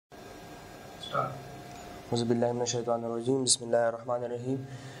औज़ुबिल्लाहिमिनश्शैतानिर्रजीम बिस्मिल्लाहिर्रहमानिर्रहीम।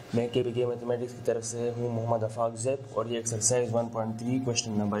 मैं K.p.K mathematics की तरफ से हूँ मोहम्मद अफाक ज़ैब और ये एक्सरसाइज 1.3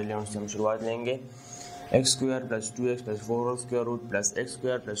 क्वेश्चन नंबर 11 से हम शुरुआत लेंगे। X square plus 2x plus 4 whole square root plus x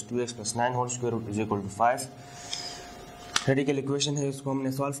square plus 2x plus 9 whole square root is equal to 5। Radical equation है, इसको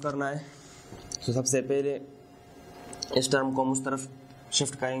हमने सॉल्व करना है। तो सबसे पहले इस टर्म को हम उस तरफ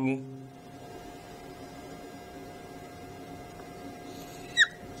शिफ्ट करेंगे।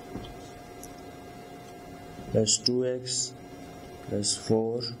 Plus 2x plus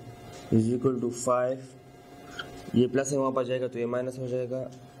 4 is equal to 5। ये प्लस है, वहाँ पर जाएगा तो ये माइनस हो जाएगा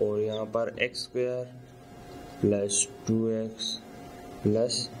और यहाँ पर x square plus 2x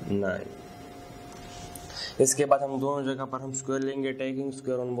plus 9। इसके बाद हम दोनों जगह पर हम स्क्वायर लेंगे, taking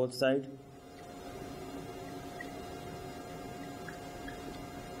square on both side.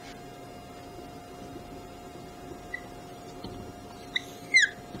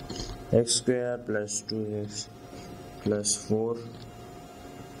 X square plus 2x plus 4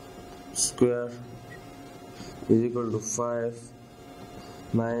 square is equal to 5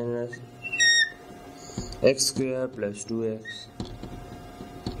 minus x square plus 2x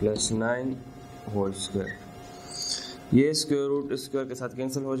plus 9 whole square. ये स्क्वायर रूट स्क्वायर के साथ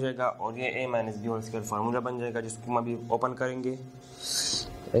कैंसिल हो जाएगा और ये a minus B whole square formula बन जाएगा, जिसको हम अभी ओपन करेंगे।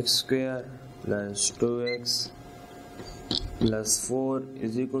 X square plus 2x plus 4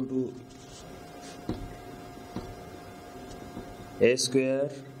 is equal to A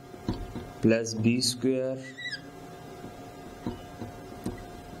square plus B square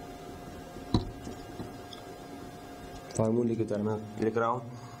फार्मूले की तरह मैं लिख रहा हूँ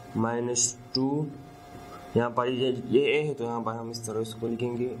 -2। यहाँ पर ये ए है तो यहाँ पर हम इस तरह इसको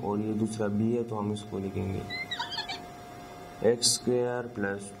लिखेंगे और ये दूसरा बी है तो हम इसको लिखेंगे x square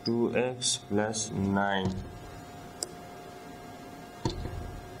plus 2x plus 9।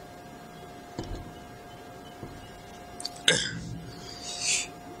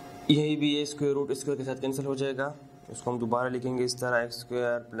 यही भी ये स्क्वायर रूट स्क्वायर के साथ कैंसिल हो जाएगा। इसको हम दोबारा लिखेंगे इस तरह x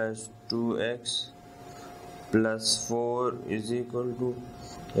square plus 2x plus 4 is equal to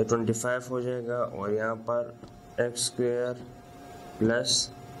 25 हो जाएगा और यहाँ पर x square plus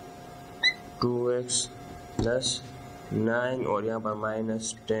 2x plus 9 और यहाँ पर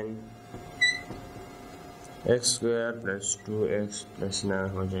 -10 x square plus 2x plus 9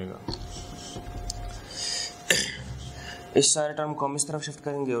 हो जाएगा। इस सारे टर्म को हम इस तरफ शिफ्ट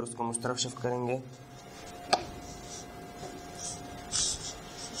करेंगे और उसको हम उस तरफ शिफ्ट करेंगे।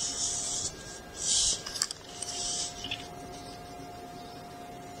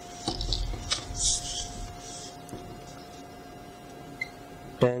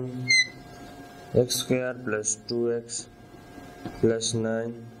 X square plus 2x plus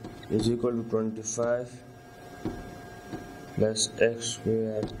 9 is equal to 25 plus x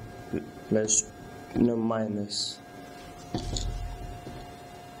square plus minus,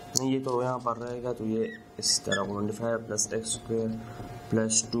 ये तो यहाँ पर रहेगा तो ये इस तरह 25 plus x square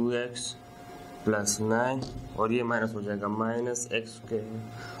plus 2x plus 9 और ये माइनस हो जाएगा minus x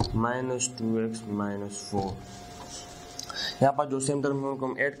square minus 2x minus 4। यहाँ पर जो सेम टर्म है उनको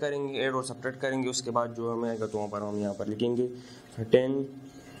हम ऐड करेंगे, ऐड और सब्ट्रैक्ट करेंगे। उसके बाद जो हमें आएगा तो वहाँ पर हम यहाँ पर लिखेंगे 10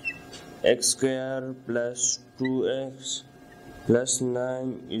 x square plus 2x plus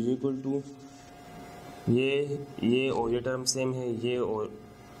 9 is equal to ये और ये टर्म सेम है, ये और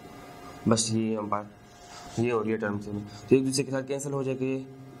बस ये और ये टर्म सेम है तो एक दूसरे के साथ कैंसिल हो जाएगी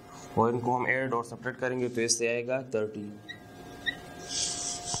और इनको हम ऐड और सब्ट्रैक्ट करेंगे तो इससे आएगा 30।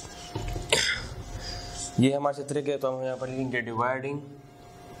 ये हमारे क्षेत्र के तो हम यहाँ पर लिखेंगे डिवाइडिंग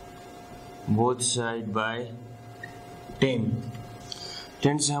बोथ साइड बाय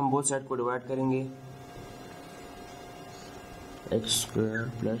 10 से हम बोथ साइड को डिवाइड करेंगे। X square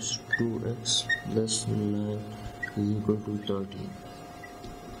plus 2x plus 9 is equal to 30।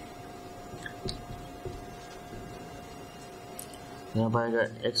 यहाँ पर आएगा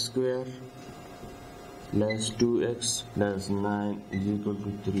x square plus 2x plus 9 is equal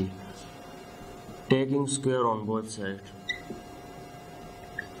to 3। Taking square on both side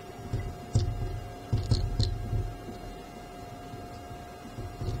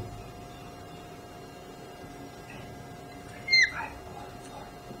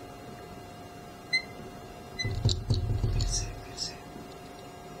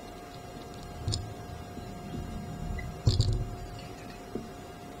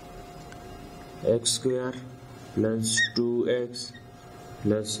x square plus 2x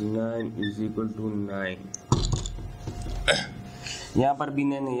plus 9 is equal to 9। यहाँ पर भी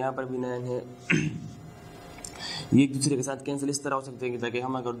 9 है, यहाँ पर भी 9 है। ये एक दूसरे के साथ कैंसिल इस तरह हो सकते हैं कि ताकि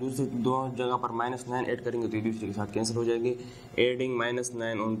हम अगर दूसरी दो जगह पर -9 ऐड करेंगे तो एक दूसरे के साथ कैंसिल हो जाएंगे। Adding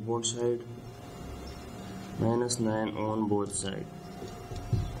 -9 on both side minus 9 on both sides.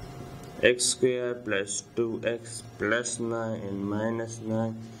 X square plus 2x plus 9 and minus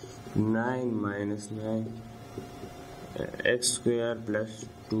 9, 9 minus 9, x square plus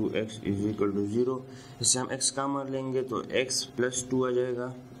 2x is equal to 0. इससे हम x कॉमन लेंगे तो x plus 2 आ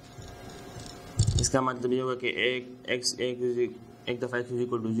जाएगा. इसका मतलब ये होगा कि एक दफ़ा x इज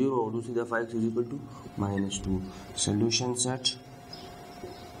इक्वल टू 0 और दूसरी दफ़ा x is equal to -2. Solution set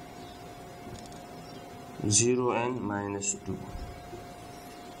 0 and -2.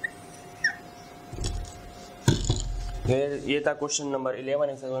 फिर ये था क्वेश्चन नंबर 11.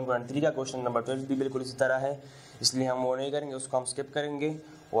 एक्सरसाइज 1.3 का क्वेश्चन नंबर 12 भी बिल्कुल इसी तरह है, इसलिए हम वो नहीं करेंगे, उसको हम स्किप करेंगे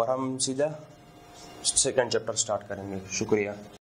और हम सीधा सेकंड चैप्टर स्टार्ट करेंगे. शुक्रिया.